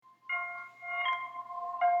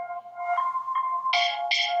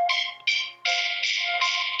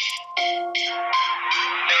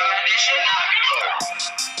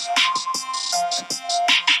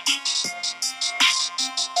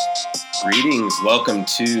Greetings, welcome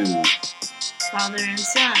to Father and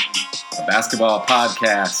Son, a basketball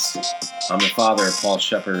podcast. I'm the father, Paul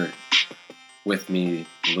Shepard. With me,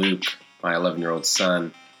 Luke, my 11-year-old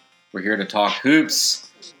son. We're here to talk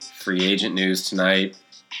hoops, free agent news tonight,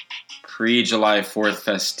 pre-July 4th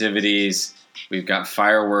festivities. We've got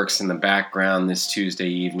fireworks in the background this Tuesday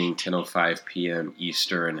evening, 10:05 p.m.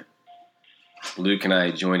 Eastern. Luke and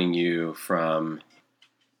I joining you from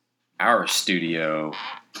our studio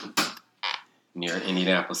near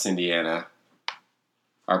Indianapolis, Indiana.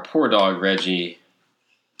 Our poor dog, Reggie,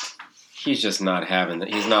 he's just not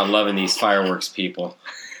he's not loving these fireworks people.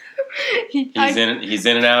 He's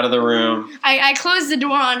in and out of the room. I closed the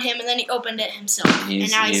door on him, and then he opened it himself.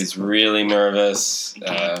 He's really nervous.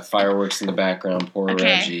 Okay. Fireworks in the background. Poor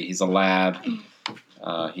Reggie. He's a lab.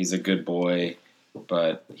 He's a good boy,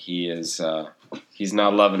 but he's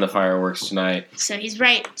not loving the fireworks tonight. So he's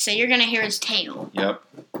right. So you're gonna hear his tail. Yep.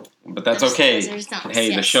 But that's okay.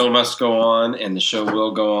 Hey, the show must go on, and the show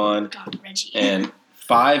will go on. God, Reggie. And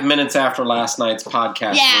 5 minutes after last night's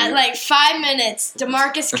podcast. Yeah, like 5 minutes.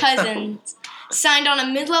 Boogie Cousins signed on a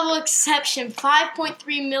mid-level exception,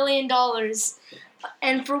 $5.3 million,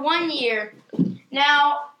 and for 1 year.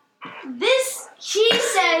 Now, he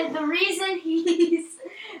said the reason he's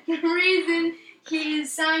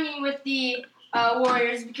signing with the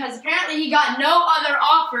Warriors because apparently he got no other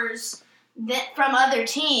offers from other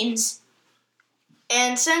teams.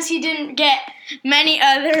 And since he didn't get many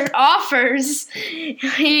other offers,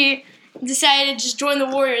 he decided to just join the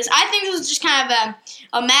Warriors. I think this was just kind of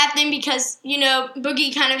a mad thing because,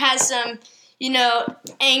 Boogie kind of has some,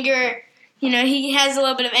 anger. He has a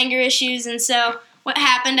little bit of anger issues. And so what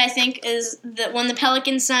happened, I think, is that when the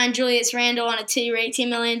Pelicans signed Julius Randle on a two-year, $18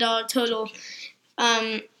 million total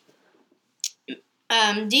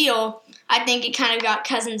deal, I think it kind of got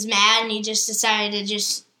Cousins mad, and he just decided to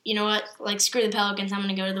just, screw the Pelicans, I'm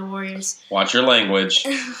going to go to the Warriors. Watch your language.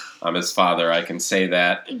 I'm his father, I can say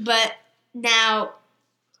that. But now,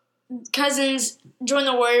 Cousins joined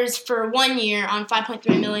the Warriors for 1 year on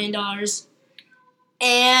 $5.3 million.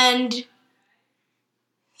 And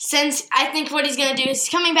since I think what he's going to do is he's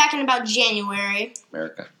coming back in about January.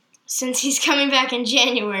 America. Since he's coming back in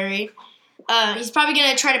January, he's probably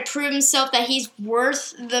going to try to prove himself that he's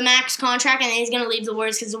worth the max contract, and then he's going to leave the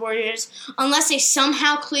Warriors because the Warriors, unless they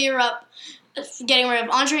somehow clear up getting rid of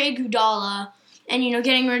Andre Iguodala and,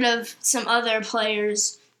 getting rid of some other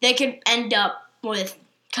players, they could end up with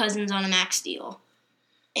Cousins on a max deal,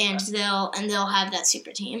 and they'll have that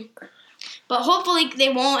super team. But hopefully they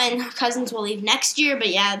won't, and Cousins will leave next year. But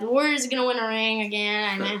yeah, the Warriors are gonna win a ring again.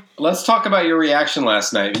 I know. Let's talk about your reaction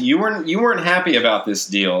last night. You weren't happy about this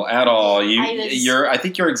deal at all. I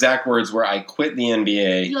think your exact words were, "I quit the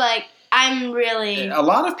NBA." Like, I'm really. A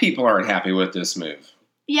lot of people aren't happy with this move.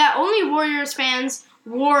 Yeah, only Warriors fans,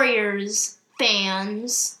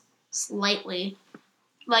 slightly.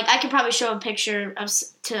 Like, I could probably show a picture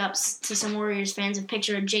to some Warriors fans, a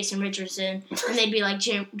picture of Jason Richardson, and they'd be like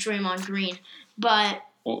Draymond Green. But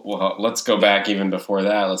well, let's go back even before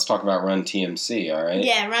that. Let's talk about Run TMC, all right?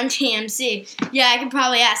 Yeah, Run TMC. Yeah, I could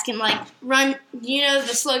probably ask him, like, the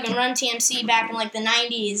slogan, Run TMC, back in, like, the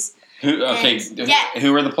 90s. Who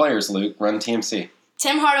are the players, Luke? Run TMC.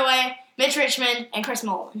 Tim Hardaway, Mitch Richmond, and Chris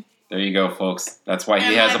Mullin. There you go, folks. That's why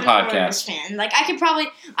he has a podcast. Fan. Like, I could probably...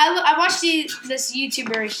 I watched this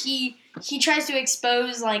YouTuber. He tries to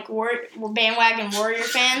expose, like, bandwagon Warrior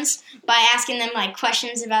fans by asking them, like,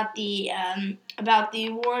 questions about the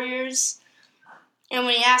Warriors. And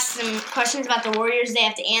when he asks them questions about the Warriors, they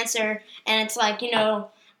have to answer. And it's like,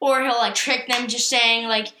 or he'll, like, trick them just saying,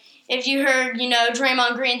 like, if you heard,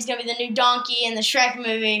 Draymond Green's going to be the new donkey in the Shrek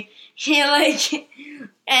movie,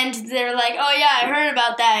 and they're like, oh, yeah, I heard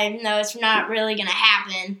about that, even though it's not really going to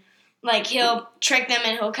happen. Like, he'll trick them,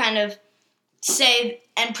 and he'll kind of say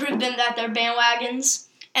and prove them that they're bandwagons.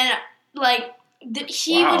 And, like,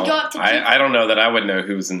 he would go up to people. I don't know that I would know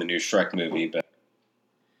who was in the new Shrek movie, but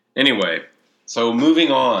anyway, so moving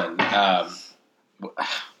on.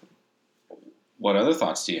 What other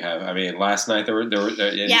thoughts do you have? I mean, last night there were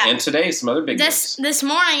and today some other big ones. This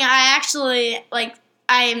morning, I actually,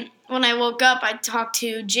 when I woke up, I talked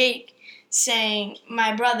to Jake,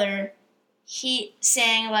 my brother, I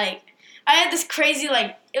had this crazy,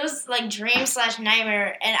 it was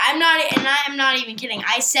dream/nightmare, and I am not even kidding.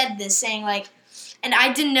 I said this, saying, and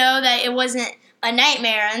I didn't know that it wasn't a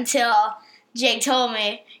nightmare until Jake told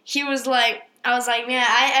me. He was like, I was like, man,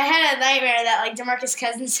 I had a nightmare that like DeMarcus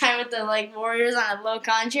Cousins signed with the like Warriors on a low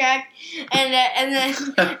contract, and then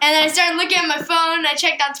I started looking at my phone. I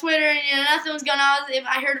checked out Twitter, and nothing was going on.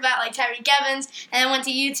 I heard about like Tyreek Evans, and I went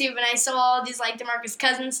to YouTube and I saw all these like DeMarcus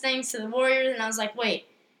Cousins things to the Warriors, and I was like, wait,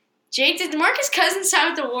 Jake, did DeMarcus Cousins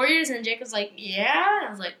sign with the Warriors? And Jake was like, yeah, and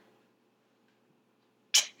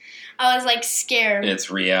I was like scared.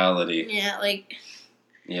 It's reality. Yeah, like.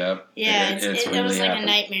 Yep. Yeah, it really was like happened. a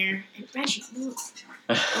nightmare. Reggie, move.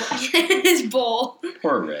 His bowl.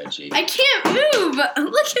 Poor Reggie. I can't move.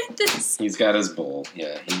 Look at this. He's got his bowl.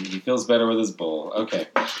 Yeah, he feels better with his bowl. Okay,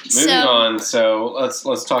 moving on. So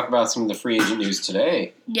let's talk about some of the free agent news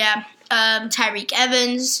today. Yeah, Tyreek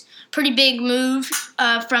Evans, pretty big move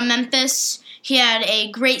from Memphis. He had a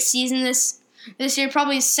great season this year,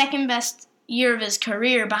 probably his second best year of his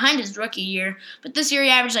career behind his rookie year. But this year he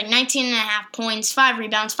averaged like 19.5 points, 5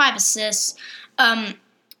 rebounds, 5 assists. A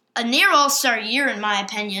near all-star year in my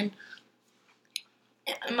opinion.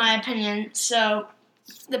 So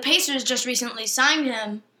the Pacers just recently signed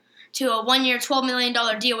him to a 1-year, $12 million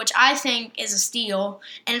deal, which I think is a steal.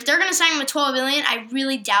 And if they're going to sign him with $12 million, I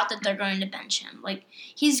really doubt that they're going to bench him. Like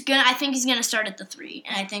I think he's going to start at the 3,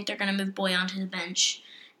 and I think they're going to move Boy onto the bench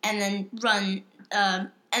and then run.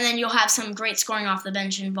 And then you'll have some great scoring off the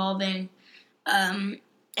bench involving Aaron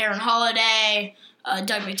Holiday,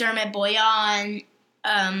 Doug McDermott, Boyan,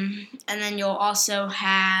 and then you'll also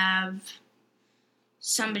have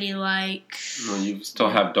somebody like... Well, you still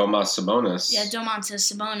have Domas Sabonis. Yeah,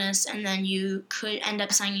 Domantas Sabonis, and then you could end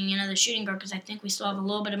up signing another shooting guard because I think we still have a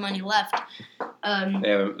little bit of money left.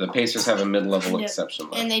 The Pacers have a mid-level exception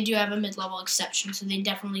left. And they do have a mid-level exception, so they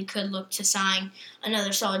definitely could look to sign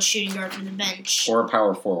another solid shooting guard from the bench. Or a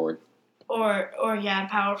power forward. Or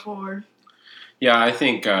power forward. Yeah, I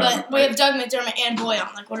think... but we have Doug McDermott and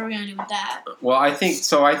Boyan. Like, what are we going to do with that? Well, I think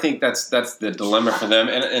that's the dilemma for them,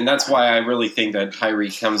 and that's why I really think that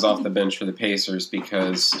Tyreek comes off the bench for the Pacers,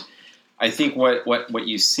 because I think what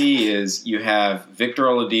you see is you have Victor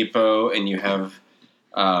Oladipo and you have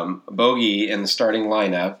Boogie in the starting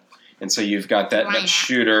lineup, and so you've got that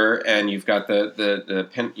shooter, and you've got the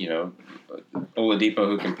Oladipo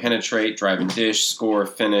who can penetrate, drive and dish, score,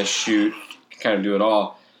 finish, shoot, kind of do it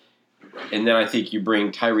all. And then I think you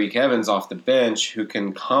bring Tyreek Evans off the bench who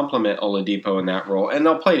can complement Oladipo in that role. And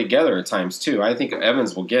they'll play together at times too. I think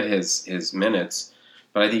Evans will get his minutes.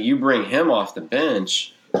 But I think you bring him off the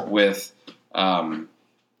bench with Sabonis,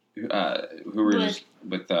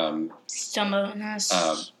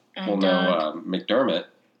 McDermott,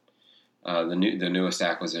 the newest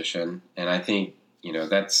acquisition. And I think,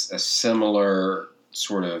 that's a similar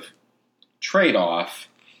sort of trade-off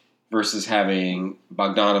versus having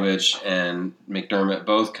Bogdanovich and McDermott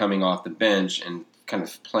both coming off the bench and kind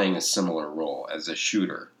of playing a similar role as a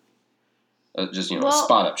shooter. A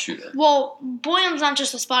spot-up shooter. Well, Boyan's not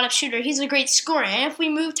just a spot-up shooter. He's a great scorer. And if we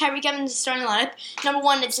move Tyreek Evans to starting lineup, number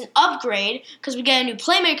one, it's an upgrade because we get a new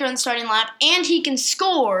playmaker in the starting lineup, and he can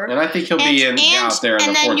score. And I think he'll be out there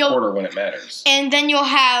in the fourth quarter when it matters. And then you'll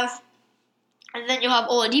have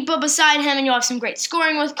Oladipo beside him, and you'll have some great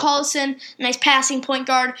scoring with Collison, a nice passing point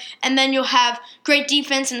guard, and then you'll have great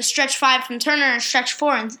defense in the stretch 5 from Turner and stretch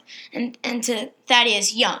 4 and to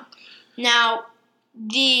Thaddeus Young. Now,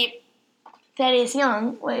 Thaddeus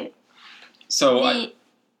Young, wait.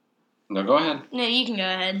 No, go ahead. No, you can go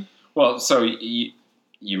ahead. Well, so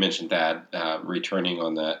you mentioned that returning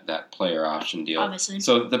on that player option deal. Obviously.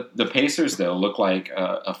 So the Pacers, though, look like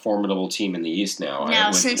a formidable team in the East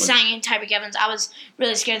now. Since signing Tyreek Evans, I was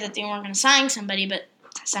really scared that they weren't going to sign somebody, but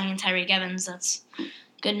signing Tyreek Evans, that's a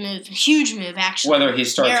good move. A huge move, actually. Whether he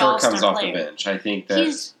starts or comes off the bench, I think that...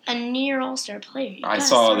 He's a near all-star player. I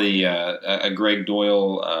saw a Greg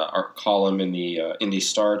Doyle column in the Indy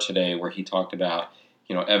Star today where he talked about,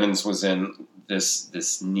 Evans was in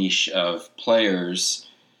this niche of players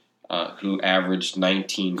who averaged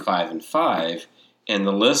 19, 5, and 5, and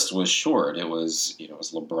the list was short. It was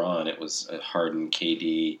LeBron, it was Harden,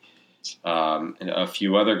 KD, and a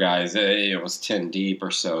few other guys. It was 10 deep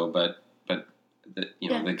or so, but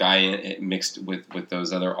the guy mixed with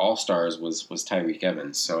those other all-stars was Tyreek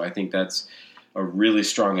Evans. So I think that's a really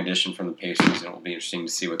strong addition from the Pacers, and it will be interesting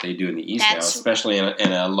to see what they do in the East now, especially in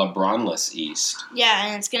a LeBron-less East. Yeah,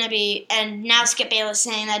 and it's going to be... And now Skip Bayless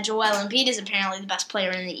saying that Joel Embiid is apparently the best player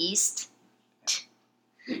in the East.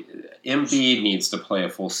 Embiid needs to play a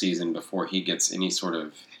full season before he gets any sort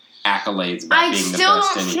of accolades about being the best. I still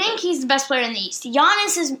don't think he's the best player in the East.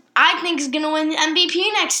 Giannis I think, is going to win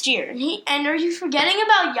MVP next year. And are you forgetting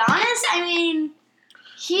about Giannis? I mean...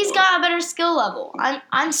 He's got a better skill level.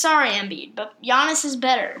 I'm sorry, Embiid, but Giannis is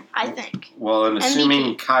better, I think. Well, and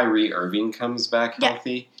assuming MVP. Kyrie Irving comes back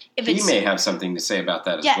healthy, he may have something to say about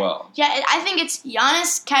that as well. Yeah, I think it's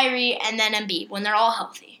Giannis, Kyrie, and then Embiid when they're all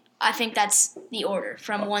healthy. I think that's the order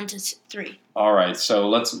from 1 to 3. All right, so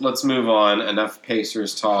let's move on. Enough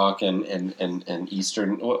Pacers talk and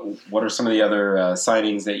Eastern. What are some of the other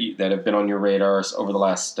signings that have been on your radars over the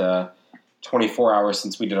last 24 hours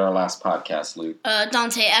since we did our last podcast, Luke?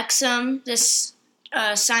 Dante Exum, this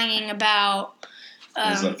signing about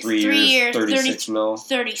Is it 3 years, 36 mil?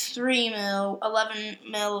 33 mil, 11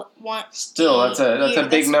 mil, 1. Still, that's a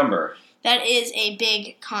big number. That is a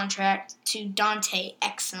big contract to Dante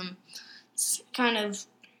Exum. It's kind of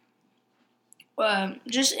I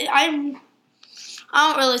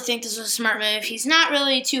don't really think this was a smart move. He's not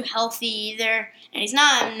really too healthy either, and he's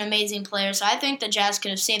not an amazing player. So I think the Jazz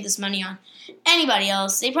could have saved this money on anybody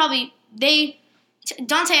else. Dante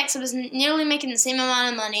Exum is nearly making the same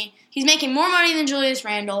amount of money. He's making more money than Julius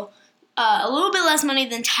Randle, a little bit less money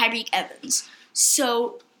than Tyreke Evans.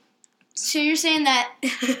 So you're saying that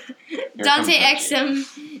Dante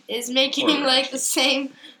Exum is making like the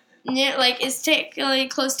same, is technically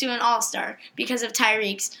close to an all-star because of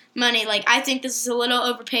Tyreek's money. Like, I think this is a little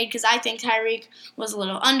overpaid because I think Tyreke was a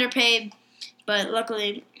little underpaid, but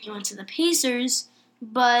luckily he went to the Pacers.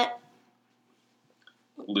 But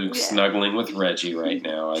Luke's snuggling with Reggie right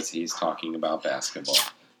now as he's talking about basketball.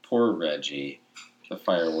 Poor Reggie. The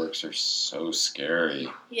fireworks are so scary.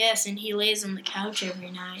 Yes, and he lays on the couch every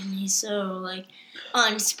night, and he's so,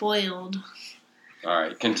 unspoiled. All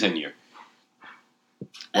right, continue.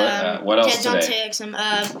 What else today? Dante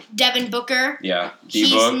Exum, Devin Booker. Yeah,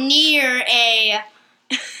 D-Book. He's near a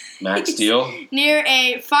max deal. Near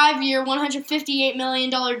a 5-year, $158 million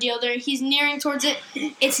deal. There, he's nearing towards it.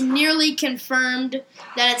 It's nearly confirmed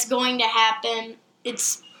that it's going to happen.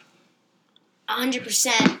 It's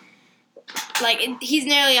 100%. He's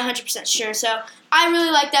nearly 100% sure. So I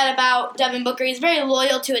really like that about Devin Booker. He's very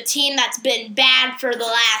loyal to a team that's been bad for the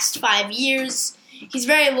last 5 years. He's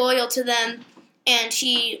very loyal to them, and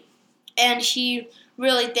he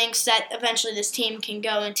really thinks that eventually this team can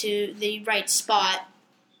go into the right spot.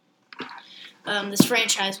 This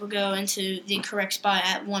franchise will go into the correct spot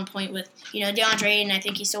at one point with, DeAndre Ayton. I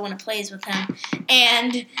think he still want to play with him.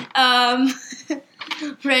 And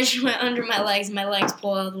Reg went under my legs. My legs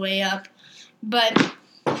pull all the way up. But,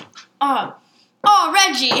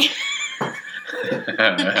 Reggie!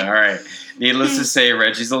 All right. Needless to say,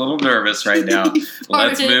 Reggie's a little nervous right now.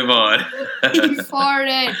 Let's move on. He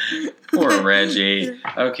farted. Poor Reggie.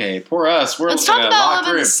 Okay, poor us. Let's talk about a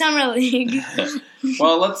little bit of the Summer League.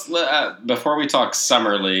 Well, let's before we talk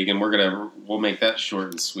Summer League, and we'll make that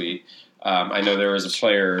short and sweet. I know there is a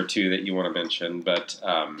player or two that you want to mention, but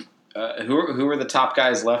who are the top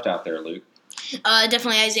guys left out there, Luke?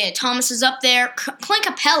 Definitely Isaiah Thomas is up there. Clint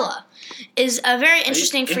Capella is a very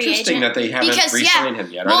interesting free agent. Interesting that they haven't re-signed him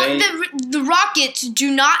yet. The Rockets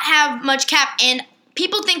do not have much cap, and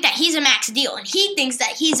people think that he's a max deal, and he thinks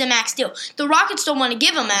that he's a max deal. The Rockets don't want to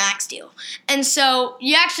give him a max deal. And so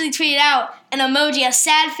you actually tweeted out an emoji, a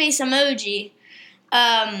sad face emoji,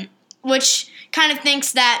 which kind of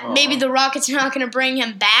thinks that maybe the Rockets are not going to bring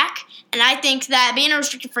him back. And I think that being a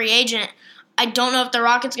restricted free agent, I don't know if the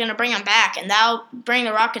Rockets are going to bring him back, and that'll bring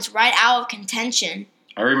the Rockets right out of contention.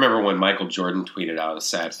 I remember when Michael Jordan tweeted out a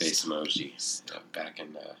sad face emoji back in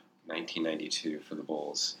 1992 for the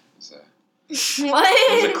Bulls. What?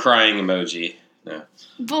 It was a crying emoji. No.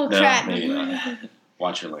 Bull crap. Maybe not.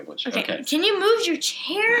 Watch your language. Okay. Can you move your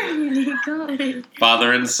chair?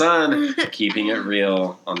 Father and son, keeping it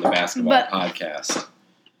real on the basketball podcast.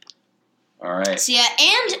 All right. So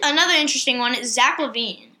and another interesting one is Zach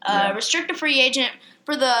LaVine, restricted free agent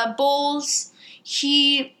for the Bulls.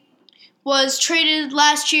 He was traded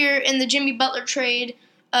last year in the Jimmy Butler trade,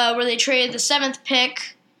 where they traded the 7th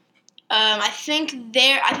pick. I think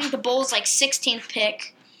the Bulls 16th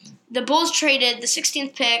pick. The Bulls traded the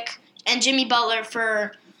 16th pick and Jimmy Butler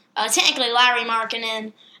for technically Larry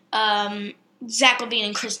Markkinen, Zach LaVine,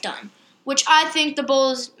 and Chris Dunn. Which I think the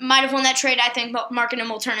Bulls might have won that trade. I think Markkinen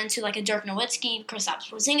will turn into a Dirk Nowitzki, Kristaps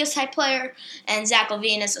Porzingis type player, and Zach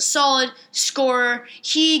LaVine is a solid scorer.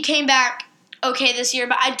 He came back okay this year,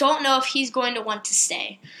 but I don't know if he's going to want to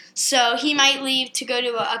stay. So he might leave to go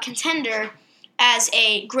to a contender as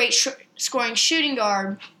a great scoring shooting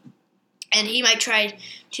guard, and he might try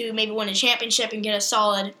to maybe win a championship and get a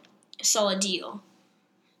solid deal.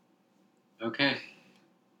 Okay.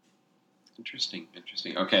 Interesting.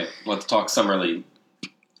 Okay, let's talk Summer League.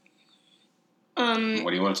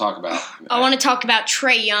 What do you want to talk about? I want to talk about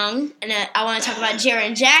Trae Young, and I want to talk about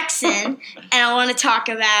Jaren Jackson, and I want to talk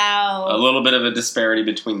about a little bit of a disparity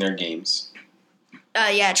between their games.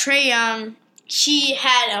 Trae Young, he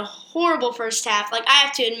had a horrible first half. Like, I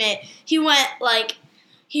have to admit, he went, like,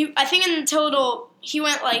 I think in total, he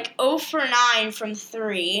went, like, 0 for 9 from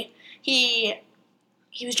 3. He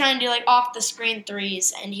was trying to do, like, off-the-screen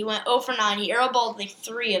threes, and he went 0 for 9. He airballed, like,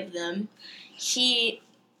 3 of them.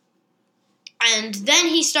 And then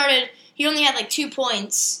he only had, like, 2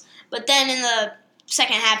 points, but then in the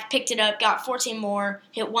second half, picked it up, got 14 more,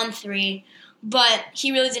 hit 1 3. But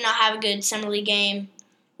he really did not have a good summer league game.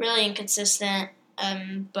 Really inconsistent.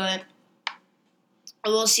 But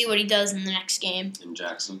we'll see what he does in the next game. In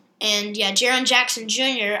Jackson. And, yeah, Jaren Jackson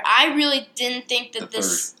Jr., I really didn't think that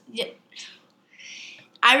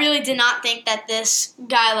I really did not think that this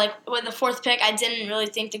guy, like, with the 4th pick, I didn't really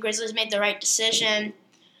think the Grizzlies made the right decision.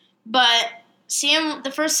 But seeing him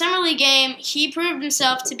the first summer league game, he proved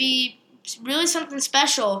himself to be really something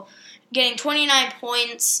special. Getting 29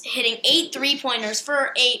 points, hitting 8 3-pointers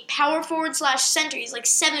for a power forward / center. He's like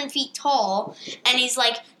 7 feet tall, and he's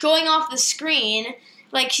like going off the screen.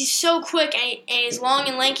 Like, he's so quick, and he's long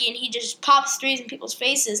and lanky, and he just pops threes in people's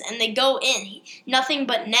faces, and they go in. Nothing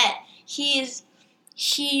but net. He had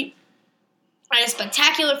a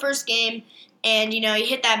spectacular first game, and, he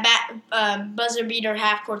hit that buzzer beater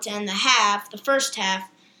half court to end the first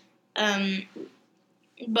half.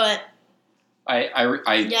 But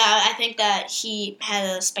I think that he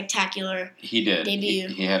had a spectacular debut.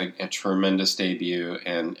 He had a tremendous debut,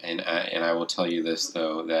 and I will tell you this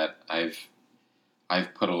though, that I've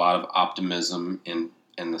put a lot of optimism in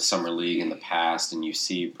the summer league in the past, and you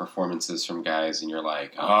see performances from guys, and you're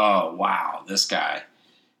like, oh wow, this guy,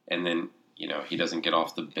 and then he doesn't get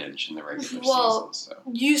off the bench in the regular season. So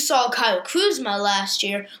you saw Kyle Kuzma last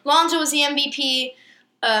year. Lonzo was the MVP.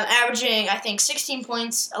 Averaging, I think, 16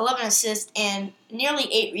 points, 11 assists, and nearly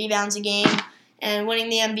 8 rebounds a game, and winning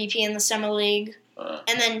the MVP in the Summer League.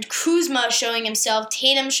 And then Kuzma showing himself,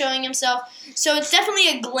 Tatum showing himself. So it's definitely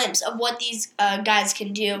a glimpse of what these guys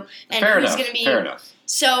can do. And fair who's enough. Going to be. Fair enough.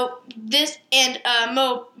 So this, and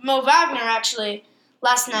Mo Wagner, actually,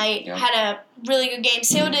 last night had a really good game.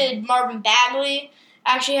 So did Marvin Bagley.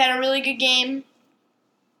 Actually had a really good game.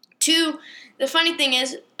 The funny thing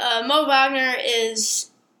is, Mo Wagner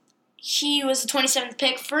he was the 27th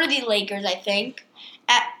pick for the Lakers, I think,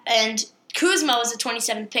 and Kuzma was the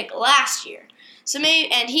 27th pick last year.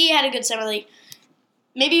 And he had a good summer league.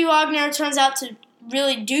 Maybe Wagner turns out to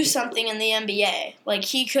really do something in the NBA. Like,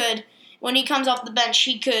 when he comes off the bench,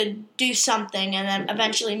 he could do something and then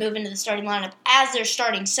eventually move into the starting lineup as their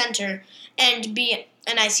starting center and be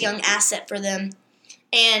a nice young asset for them.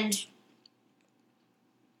 And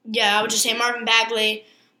I would just say Marvin Bagley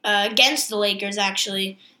against the Lakers,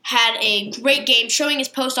 actually, had a great game, showing his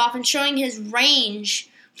post offense, showing his range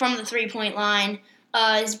from the 3-point line,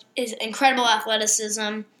 his incredible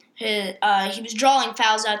athleticism. He was drawing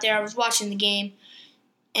fouls out there. I was watching the game,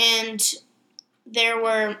 and there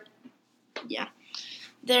were,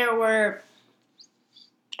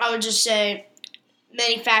 I would just say,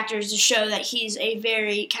 many factors to show that he's a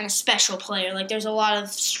very kind of special player. Like, there's a lot of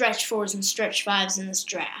stretch 4s and stretch 5s in this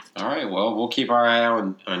draft. All right, well, we'll keep our eye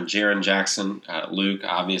on Jaren Jackson. Luke,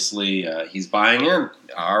 obviously, he's buying in.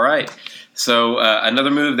 All right. So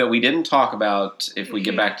another move that we didn't talk about, if we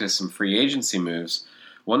get back to some free agency moves,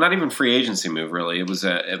 well, not even free agency move, really. It was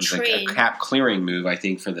a cap clearing move, I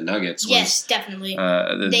think, for the Nuggets. Yes, definitely.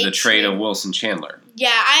 The trade of Wilson Chandler.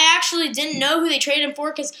 Yeah, I actually didn't know who they traded him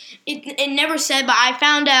for because it never said, but I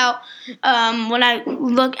found out when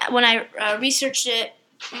I researched it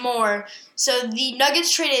more. So the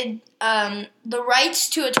Nuggets traded the rights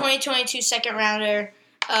to a 2022 second rounder,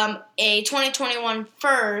 a 2021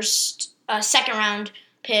 first, second round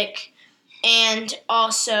pick, and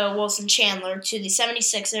also Wilson Chandler to the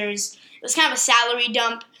 76ers. It was kind of a salary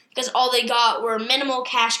dump because all they got were minimal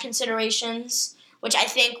cash considerations, which I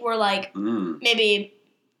think were like maybe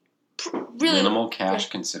really minimal cash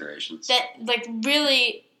considerations. That like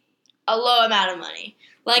really a low amount of money.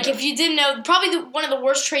 Like if you didn't know, probably one of the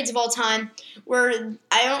worst trades of all time were,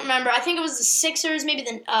 I don't remember, I think it was the Sixers, maybe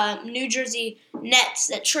the New Jersey Nets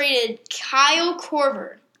that traded Kyle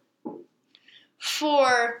Korver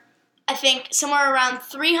for, I think, somewhere around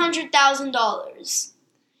 $300,000.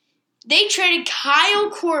 They traded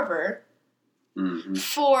Kyle Korver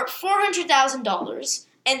for $400,000,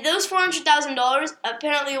 and those $400,000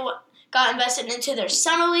 apparently got invested into their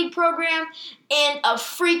summer league program and a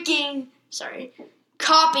freaking,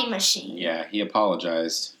 copy machine. Yeah, he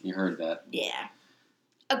apologized. You heard that. Yeah.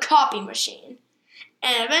 A copy machine.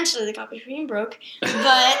 And eventually the copy machine broke. But,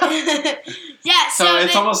 yeah, so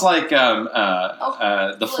it's almost like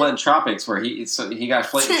the Flint Tropics, where he got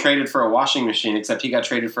traded for a washing machine, except he got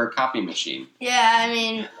traded for a copy machine. Yeah, I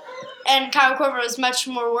mean, and Kyle Korver was much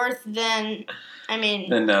more worth than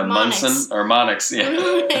Munson or Monix,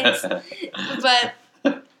 yeah.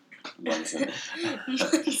 But Munson.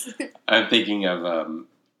 I'm thinking of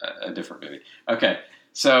a different movie. Okay,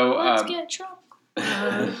 so let's get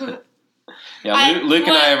tropical. Yeah, Luke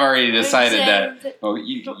and I have already decided that. Oh,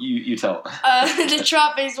 you tell. The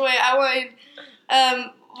Tropics way. I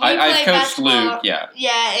coached Luke. Yeah.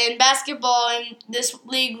 Yeah, in basketball in this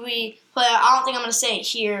league we play. I don't think I'm gonna say it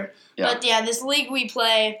here, but yeah, this league we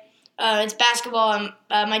play. It's basketball, and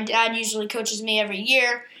my dad usually coaches me every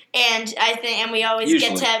year, and we always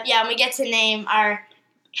get to name our.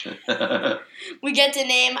 We get to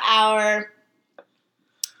name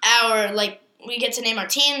our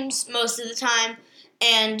teams most of the time,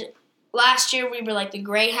 and last year we were like the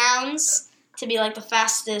Greyhounds to be like the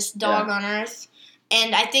fastest dog on earth,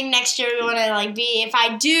 and I think next year we want to like be, if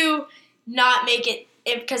I do not make it,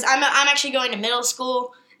 because I'm actually going to middle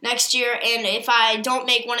school next year, and if I don't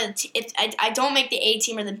make if I don't make the A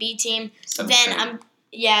team or the B team, then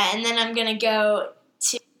I'm gonna go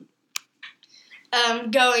to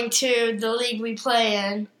going to the league we play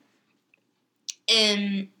in.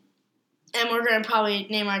 And we're going to probably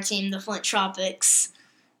name our team the Flint Tropics.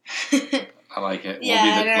 I like it.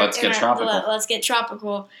 Yeah, Let's get tropical. Let's get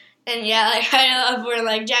tropical. And yeah, like I love where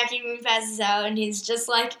like Jackie Moon passes out and he's just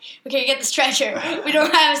like, okay, get the stretcher. We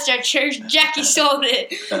don't have a stretcher. Jackie sold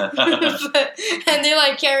it. And they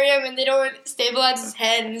like carry him and they don't stabilize his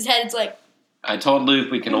head, and his head's like. I told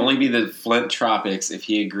Luke we can only be the Flint Tropics if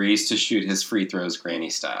he agrees to shoot his free throws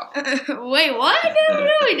granny style. Wait, what?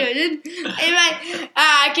 No, we didn't. Because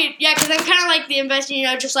I'm kind of like the investor,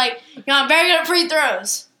 just like, I'm very good at free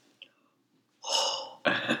throws.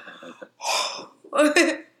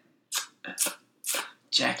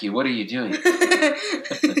 Jackie, what are you doing?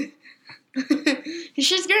 He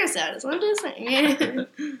shoots granny style, that's what I'm just saying.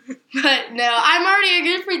 But no, I'm already a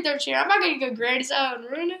good free throw shooter. I'm not going to go granny style and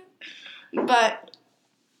ruin it. But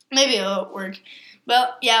maybe it'll work.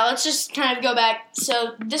 Well, yeah, let's just kind of go back.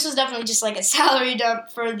 So this was definitely just like a salary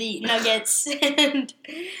dump for the Nuggets and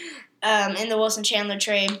in the Wilson Chandler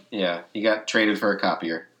trade. Yeah, he got traded for a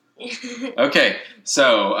copier. Okay,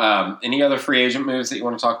 so any other free agent moves that you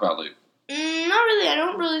want to talk about, Luke? Not really. I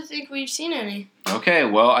don't really think we've seen any. Okay,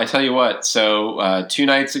 well, I tell you what. So 2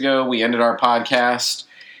 nights ago, we ended our podcast,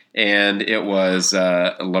 and it was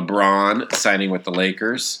LeBron signing with the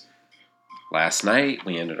Lakers. Last night,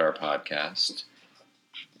 we ended our podcast.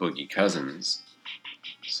 Boogie Cousins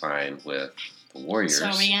signed with the Warriors. So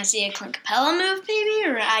are we going to see a Clint Capella move, maybe?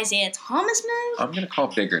 Or Isaiah Thomas move? I'm going to call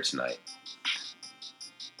bigger tonight.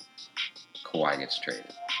 Kawhi gets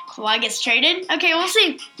traded. Kawhi gets traded? Okay, we'll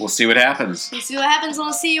see. We'll see what happens. We'll see what happens, and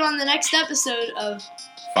we'll see you on the next episode of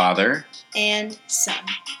Father and Son,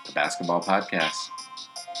 the Basketball Podcast.